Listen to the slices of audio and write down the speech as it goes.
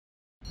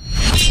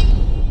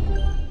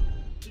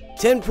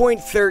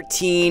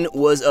10.13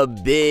 was a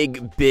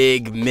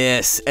big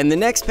miss, and the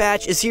next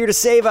patch is here to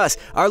save us.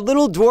 Our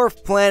little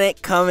dwarf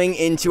planet coming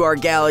into our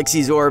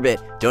galaxy's orbit.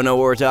 Don't know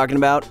what we're talking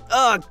about?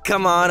 Oh,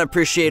 come on,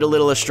 appreciate a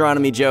little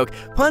astronomy joke.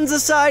 Puns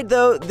aside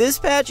though, this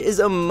patch is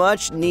a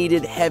much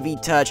needed heavy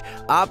touch,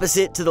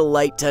 opposite to the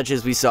light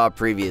touches we saw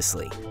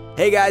previously.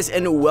 Hey guys,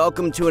 and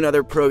welcome to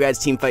another ProGuides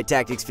Teamfight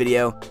Tactics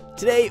video.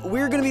 Today,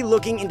 we're going to be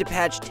looking into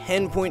patch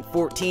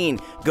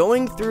 10.14,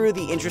 going through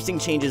the interesting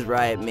changes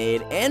Riot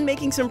made, and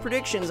making some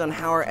predictions on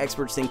how our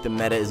experts think the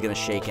meta is going to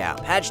shake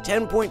out. Patch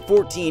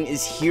 10.14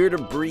 is here to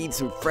breathe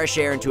some fresh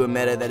air into a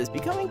meta that is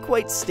becoming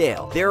quite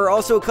stale. There are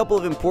also a couple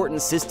of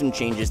important system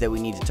changes that we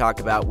need to talk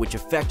about, which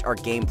affect our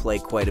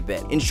gameplay quite a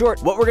bit. In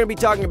short, what we're going to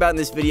be talking about in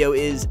this video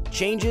is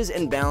changes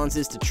and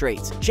balances to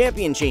traits,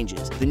 champion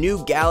changes, the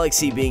new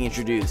galaxy being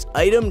introduced,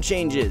 item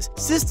changes,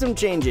 system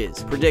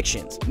changes,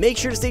 predictions. Make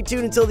sure to stay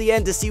tuned until the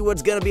end to see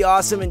what's gonna be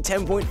awesome in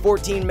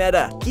 10.14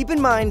 meta. Keep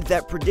in mind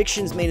that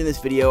predictions made in this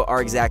video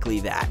are exactly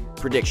that.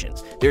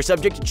 Predictions. They're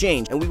subject to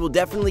change, and we will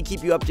definitely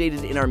keep you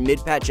updated in our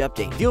mid-patch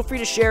update. Feel free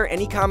to share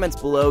any comments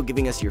below,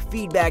 giving us your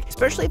feedback,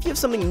 especially if you have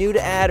something new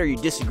to add or you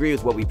disagree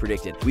with what we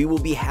predicted. We will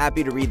be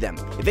happy to read them.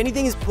 If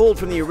anything is pulled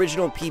from the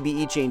original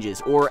PBE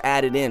changes or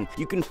added in,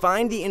 you can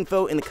find the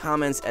info in the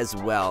comments as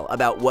well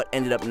about what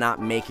ended up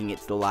not making it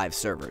to the live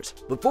servers.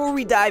 Before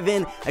we dive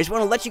in, I just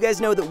want to let you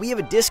guys know that we have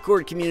a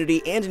Discord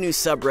community and a new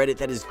subreddit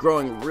that is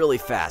growing really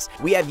fast.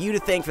 We have you to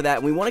thank for that,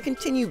 and we want to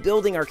continue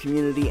building our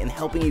community and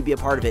helping you be a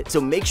part of it,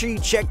 so make sure you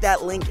check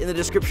that link in the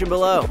description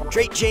below.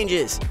 Trait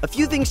changes. A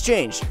few things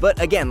changed,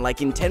 but again, like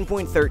in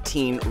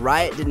 10.13,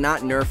 Riot did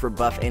not nerf or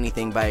buff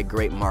anything by a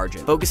great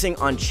margin, focusing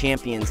on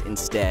champions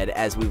instead,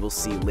 as we will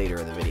see later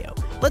in the video.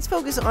 Let's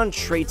focus on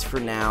traits for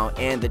now,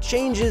 and the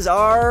changes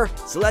are: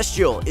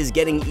 Celestial is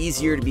getting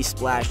easier to be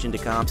splashed into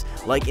comps,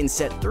 like in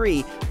set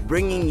 3,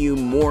 bringing you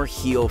more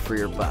heal for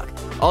your buck.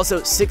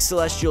 Also, 6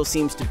 Celestial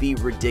seems to be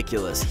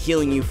ridiculous,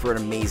 healing you for an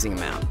amazing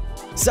amount.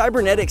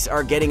 Cybernetics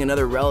are getting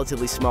another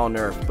relatively small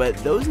nerf, but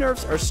those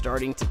nerfs are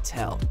starting to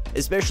tell.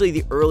 Especially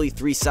the early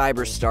 3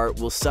 Cyber start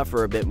will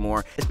suffer a bit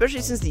more,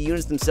 especially since the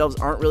units themselves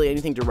aren't really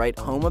anything to write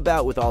home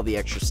about with all the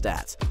extra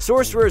stats.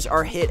 Sorcerers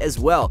are hit as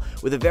well,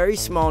 with a very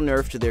small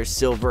nerf to their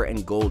Silver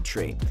and Gold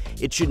trait.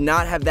 It should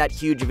not have that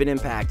huge of an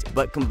impact,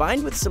 but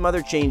combined with some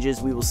other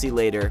changes we will see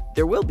later,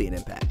 there will be an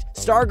impact.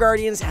 Star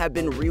Guardians have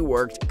been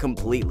reworked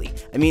completely.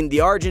 I mean,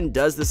 the Origin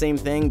does the same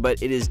thing,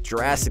 but it is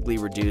drastically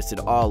reduced at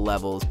all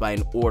levels by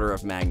an order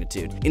of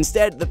magnitude.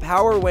 Instead, the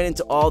power went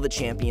into all the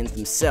champions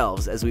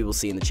themselves, as we will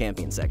see in the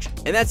champion section.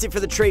 And that's it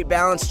for the trait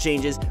balance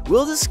changes.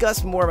 We'll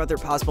discuss more about their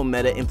possible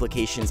meta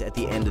implications at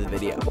the end of the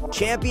video.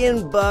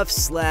 Champion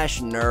buffs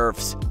 /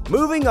 nerfs.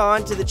 Moving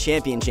on to the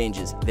champion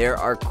changes. There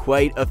are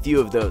quite a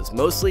few of those,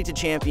 mostly to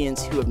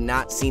champions who have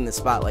not seen the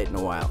spotlight in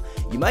a while.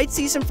 You might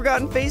see some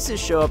forgotten faces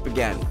show up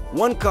again.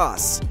 1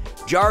 costs.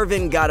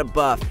 Jarvan got a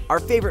buff. Our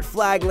favorite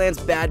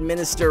Flaglands Bad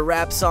Minister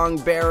rap song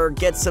bearer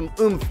gets some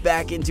oomph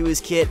back into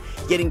his kit,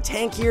 getting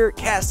tankier,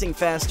 casting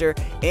faster,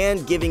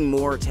 and giving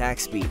more attack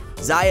speed.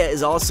 Xayah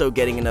is also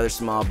getting another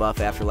small buff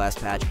after last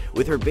patch,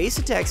 with her base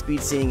attack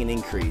speed seeing an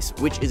increase,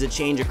 which is a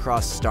change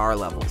across star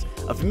levels.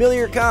 A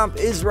familiar comp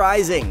is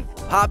rising.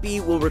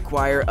 Poppy will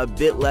require a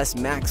bit less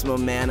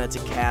maximum mana to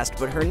cast,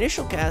 but her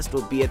initial cast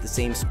will be at the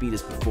same speed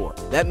as before.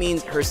 That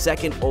means her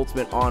second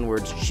ultimate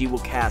onwards, she will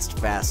cast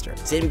faster.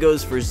 Same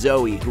goes for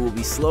Zoe, who will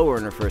be slower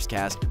in her first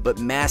cast, but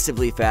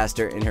massively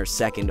faster in her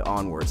second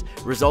onwards,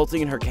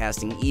 resulting in her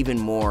casting even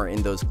more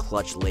in those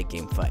clutch late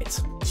game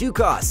fights. 2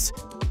 costs.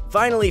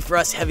 Finally, for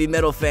us heavy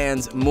metal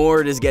fans,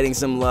 Mord is getting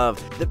some love.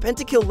 The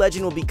Pentakill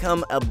Legend will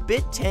become a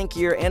bit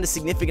tankier and a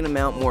significant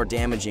amount more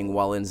damaging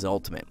while in his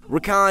ultimate.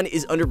 Rakan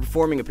is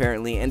underperforming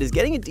apparently and is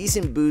getting a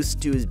decent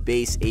boost to his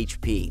base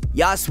HP.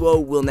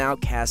 Yasuo will now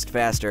cast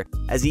faster,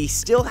 as he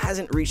still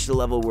hasn't reached a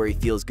level where he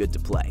feels good to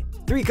play.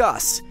 3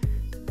 costs.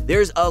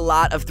 There's a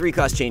lot of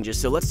 3-cost changes,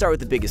 so let's start with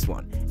the biggest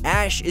one.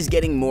 Ashe is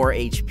getting more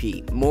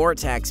HP, more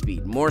attack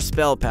speed, more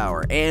spell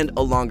power, and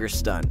a longer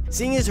stun.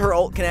 Seeing as her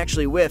ult can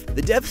actually whiff,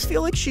 the devs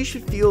feel like she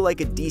should feel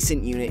like a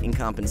decent unit in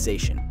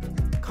compensation.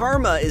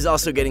 Karma is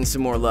also getting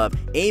some more love,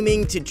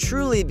 aiming to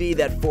truly be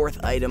that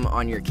 4th item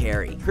on your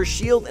carry. Her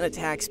shield and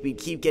attack speed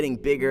keep getting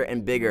bigger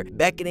and bigger,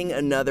 beckoning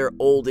another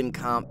olden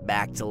comp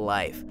back to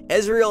life.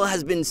 Ezreal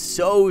has been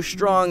so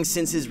strong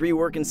since his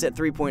rework in set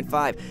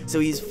 3.5, so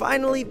he's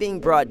finally being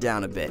brought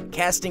down a bit,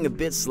 casting a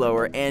bit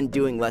slower and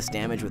doing less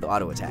damage with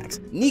auto attacks.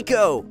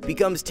 Nico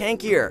becomes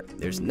tankier.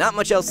 There's not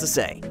much else to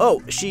say.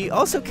 Oh, she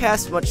also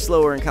casts much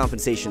slower in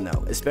compensation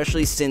though,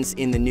 especially since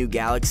in the new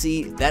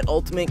galaxy, that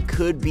ultimate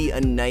could be a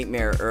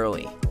nightmare there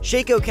early.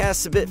 Shaco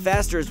casts a bit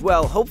faster as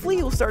well. Hopefully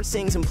you'll start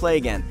seeing some play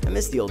again. I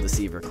miss the old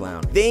Deceiver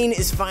clown. Vayne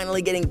is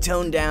finally getting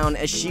toned down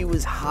as she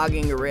was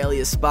hogging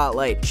Aurelia's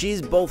spotlight.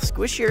 She's both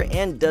squishier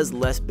and does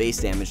less base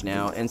damage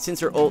now, and since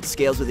her ult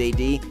scales with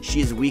AD, she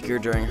is weaker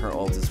during her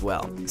ult as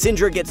well.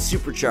 Syndra gets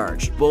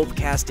supercharged, both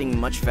casting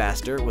much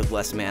faster with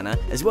less mana,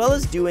 as well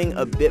as doing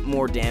a bit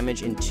more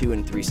damage in 2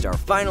 and 3 star.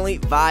 Finally,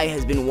 Vi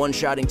has been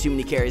one-shotting too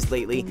many carries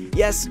lately.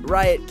 Yes,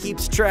 Riot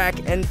keeps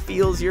track and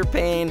feels your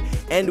pain,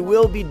 and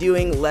will be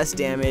doing less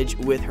damage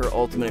with her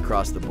ultimate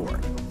across the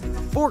board.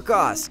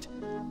 Forecast.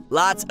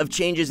 Lots of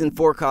changes in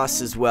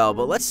forecasts as well,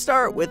 but let's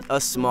start with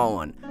a small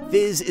one.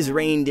 Fizz is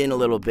reined in a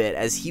little bit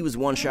as he was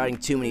one-shotting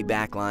too many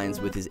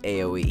backlines with his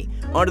AoE.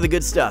 On to the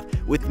good stuff,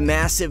 with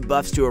massive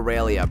buffs to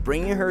Aurelia,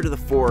 bringing her to the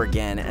fore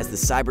again as the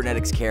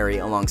cybernetics carry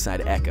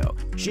alongside Echo.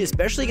 She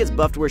especially gets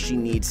buffed where she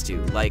needs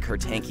to, like her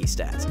tanky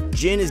stats.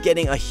 Jhin is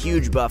getting a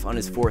huge buff on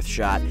his 4th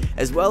shot,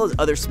 as well as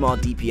other small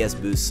DPS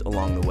boosts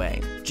along the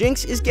way.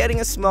 Jinx is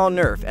getting a small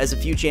nerf, as a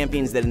few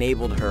champions that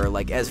enabled her,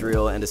 like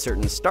Ezreal and a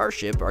certain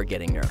Starship, are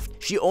getting nerfed.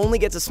 She only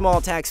gets a small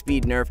attack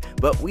speed nerf,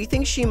 but we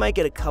think she might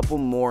get a couple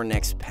more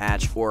next patch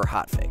or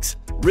hotfix.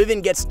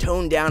 Riven gets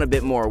toned down a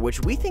bit more, which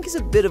we think is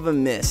a bit of a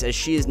miss, as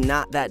she is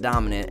not that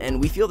dominant, and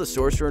we feel the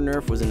Sorcerer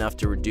nerf was enough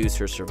to reduce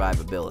her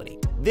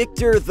survivability.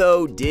 Victor,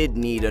 though, did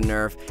need a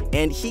nerf,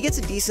 and he gets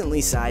a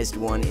decently sized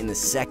one in the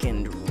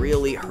second,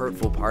 really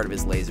hurtful part of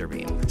his laser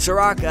beam.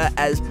 Soraka,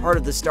 as part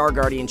of the Star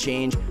Guardian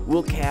change,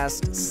 will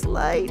cast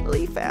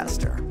slightly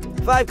faster.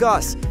 5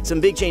 costs. Some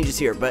big changes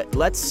here, but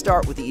let's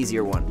start with the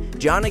easier one.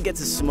 Janna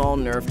gets a small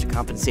nerf to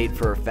compensate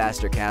for her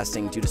faster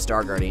casting due to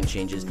Star Guardian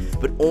changes,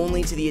 but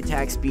only to the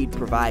attack speed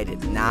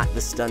provided, not the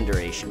stun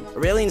duration.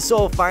 Aurelion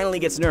Sol finally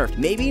gets nerfed.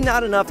 Maybe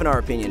not enough in our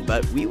opinion,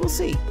 but we will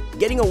see.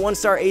 Getting a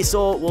 1-star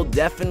ASOL will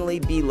definitely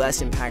be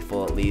less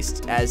impactful at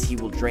least, as he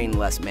will drain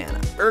less mana.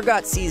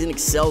 Urgot sees an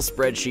Excel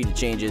spreadsheet of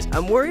changes.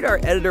 I'm worried our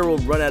editor will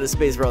run out of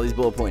space for all these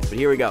bullet points, but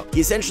here we go. He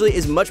essentially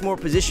is much more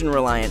position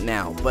reliant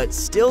now, but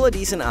still a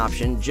decent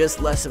option, just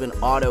less of an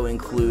auto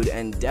include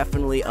and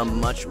definitely a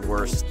much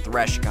worse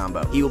Thresh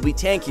combo. He will be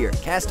tankier,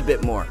 cast a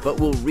bit more, but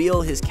will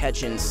reel his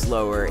catch-in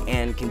slower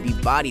and can be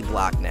body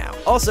blocked now.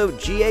 Also,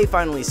 GA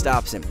finally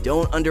stops him.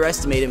 Don't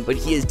underestimate him, but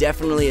he is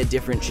definitely a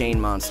different chain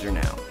monster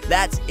now.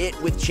 That's it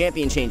with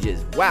champion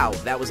changes. Wow,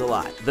 that was a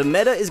lot. The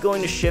meta is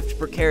going to shift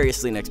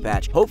precariously next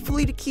patch,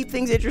 hopefully to keep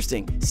things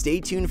interesting.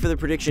 Stay tuned for the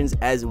predictions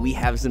as we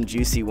have some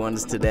juicy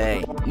ones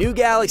today. New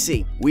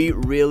galaxy. We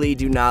really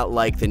do not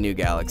like the new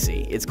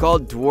galaxy. It's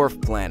called Dwarf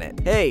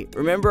Planet. Hey,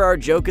 remember our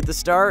joke at the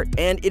start?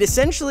 And it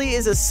essentially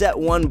is a set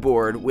 1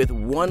 board with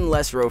 1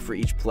 less row for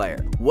each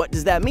player. What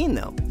does that mean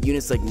though?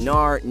 Units like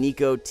Gnar,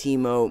 Nico,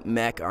 Teemo,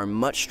 Mech are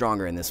much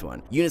stronger in this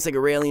one. Units like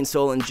Aurelion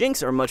Sol and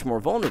Jinx are much more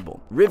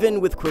vulnerable.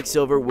 Riven with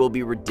Quicksilver will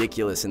be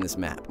ridiculous in this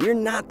map. We're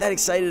not that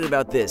excited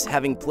about this,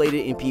 having played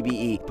it in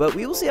PvE, but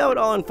we will see how it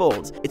all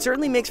unfolds. It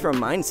certainly makes for a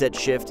mindset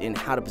shift in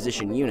how to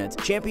position units.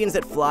 Champions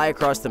that fly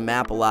across the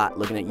map a lot,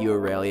 looking at you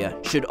Aurelia,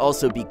 should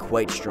also be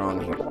quite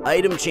strong here.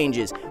 Item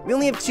changes. We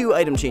only have 2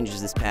 item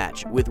changes this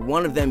patch, with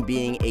one of them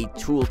being a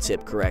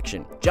tooltip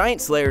correction.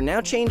 Giant Slayer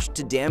now changed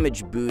to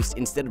damage boost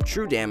instead of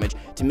true damage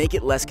to make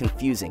it less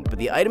confusing, but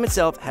the item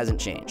itself hasn't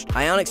changed.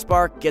 Ionic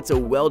Spark gets a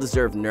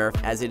well-deserved nerf,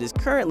 as it is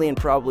currently and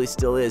probably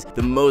still is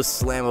the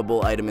most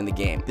slammable item in the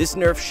game. This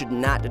nerf should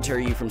not deter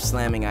you from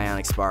slamming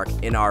Ionic Spark,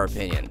 in our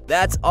opinion.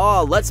 That's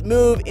all. Let's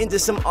move into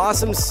some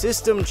awesome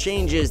system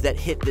changes that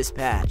hit this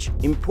patch.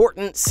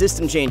 Important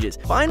system changes.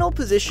 Final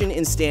position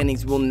in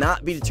standings will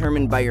not be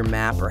determined by your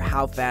map or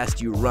how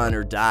fast you run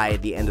or die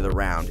at the end of the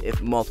round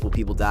if multiple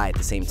people die at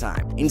the same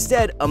time.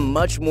 Instead, a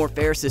much more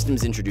fair system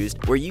is introduced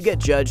where you get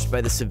judged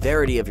by the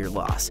severity of your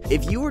loss.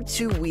 If you were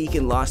too weak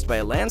and lost by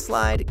a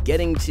landslide,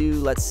 getting to,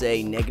 let's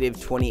say, negative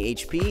 20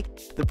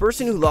 HP, the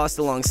person who lost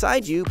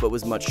alongside you but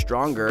was much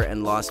stronger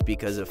and lost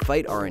because of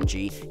fight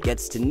RNG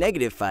gets to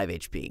negative 5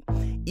 HP.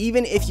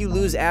 Even if you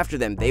lose after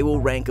them, they will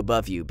rank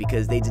above you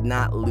because they did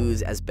not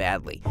lose as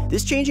badly.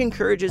 This change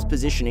encourages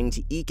positioning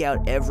to eke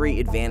out every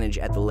advantage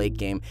at the late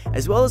game,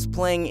 as well as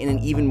playing in an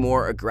even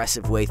more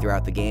aggressive way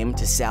throughout the game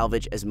to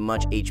salvage as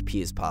much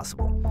HP as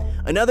possible.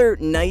 Another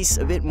nice,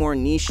 a bit more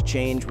niche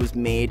change was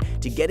made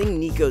to getting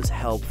Nico's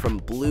help from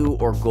blue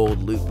or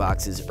gold loot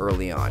boxes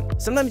early on.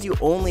 Sometimes you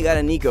only got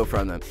a Nico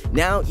from them.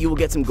 Now you will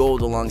get some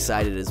gold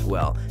alongside it as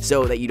well,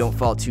 so that you don't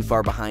fall too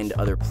far behind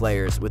other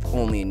players with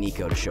only a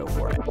Nico to show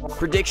for it.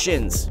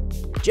 Predictions.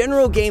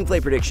 General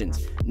gameplay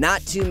predictions.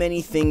 Not too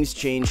many things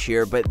change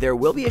here, but there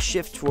will be a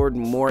shift toward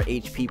more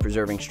HP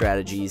preserving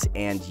strategies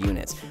and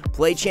units.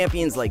 Play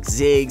champions like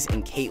Ziggs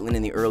and Caitlyn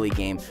in the early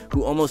game,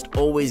 who almost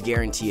always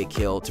guarantee a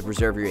kill to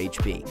preserve your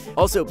HP.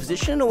 Also,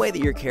 position in a way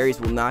that your carries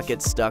will not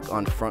get stuck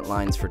on front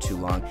lines for too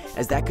long,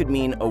 as that could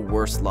mean a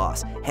worse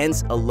loss,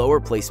 hence a lower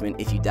placement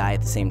if you die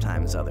at the same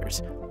time as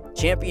others.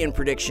 Champion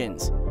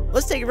predictions.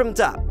 Let's take it from the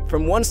top.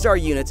 From 1-star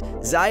units,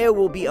 Xayah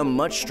will be a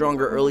much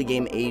stronger early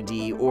game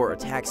AD or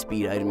attack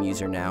speed item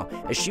user now,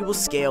 as she will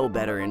scale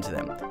better into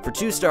them. For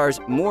 2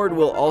 stars, Mord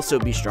will also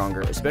be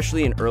stronger,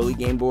 especially in early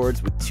game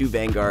boards with 2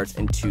 Vanguards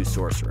and 2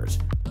 Sorcerers.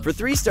 For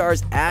 3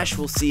 stars, Ashe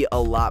will see a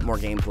lot more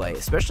gameplay,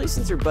 especially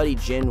since her buddy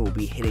Jhin will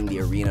be hitting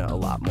the arena a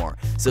lot more,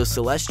 so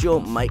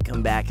Celestial might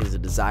come back as a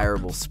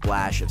desirable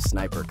splash of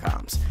sniper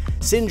comps.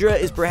 Syndra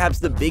is perhaps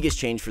the biggest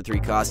change for 3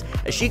 costs,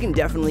 as she can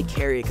definitely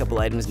carry a couple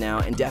items now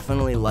and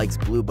definitely likes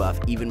blue buff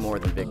even more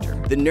than Victor.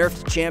 The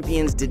nerfed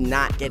champions did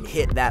not get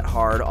hit that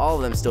hard, all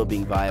of them still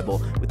being viable,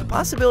 with the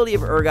possibility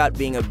of Urgot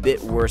being a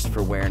bit worse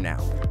for wear now.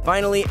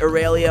 Finally,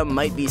 Aurelia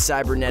might be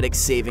Cybernetics'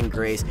 saving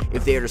grace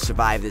if they are to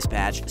survive this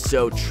patch,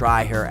 so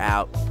try her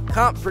out.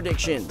 Comp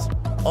predictions.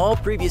 All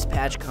previous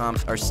patch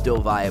comps are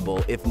still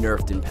viable if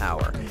nerfed in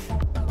power.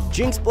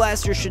 Jinx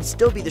Blaster should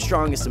still be the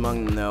strongest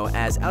among them though,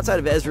 as outside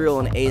of Ezreal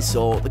and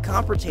Asol, the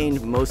comp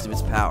retained most of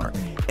its power.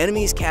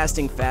 Enemies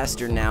casting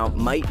faster now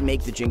might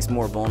make the Jinx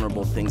more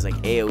vulnerable to things like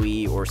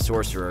AoE or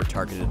Sorcerer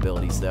targeted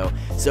abilities though,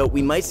 so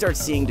we might start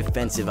seeing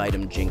defensive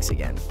item Jinx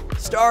again.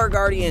 Star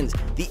Guardians.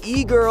 The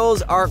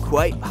E-Girls are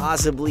quite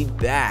possibly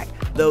back,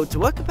 though to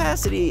what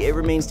capacity it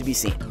remains to be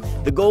seen.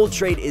 The gold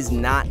trait is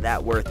not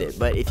that worth it,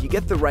 but if you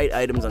get the right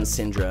items on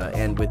Syndra,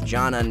 and with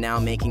Janna now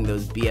making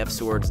those BF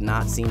swords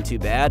not seem too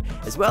bad,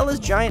 as well as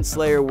Giant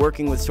Slayer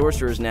working with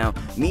sorcerers now,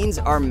 means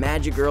our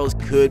Magic Girls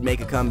could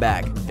make a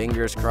comeback.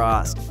 Fingers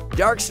crossed.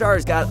 Dark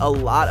Stars got a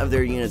lot of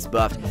their units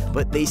buffed,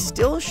 but they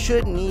still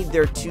should need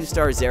their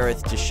 2-star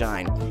Xerath to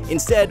shine.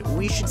 Instead,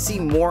 we should see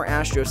more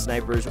Astro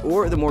Snipers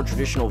or the more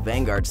traditional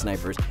Vanguard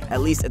Snipers, at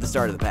least at the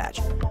start of the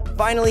patch.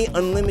 Finally,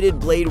 Unlimited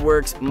Blade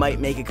Works might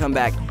make a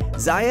comeback.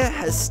 Xayah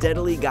has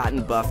steadily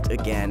gotten buffed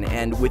again,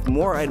 and with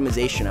more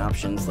itemization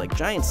options like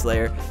Giant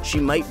Slayer, she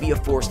might be a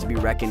force to be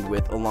reckoned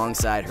with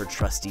alongside her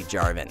trusty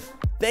Jarvan.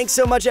 Thanks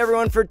so much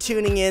everyone for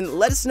tuning in.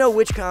 Let us know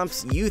which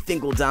comps you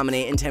think will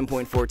dominate in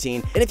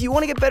 10.14, and if you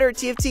want to get better at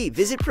TFT,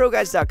 visit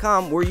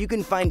ProGuides.com where you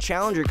can find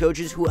challenger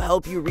coaches who will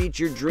help you reach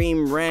your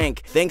dream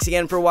rank. Thanks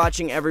again for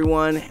watching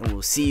everyone, and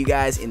we'll see you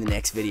guys in the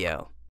next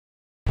video.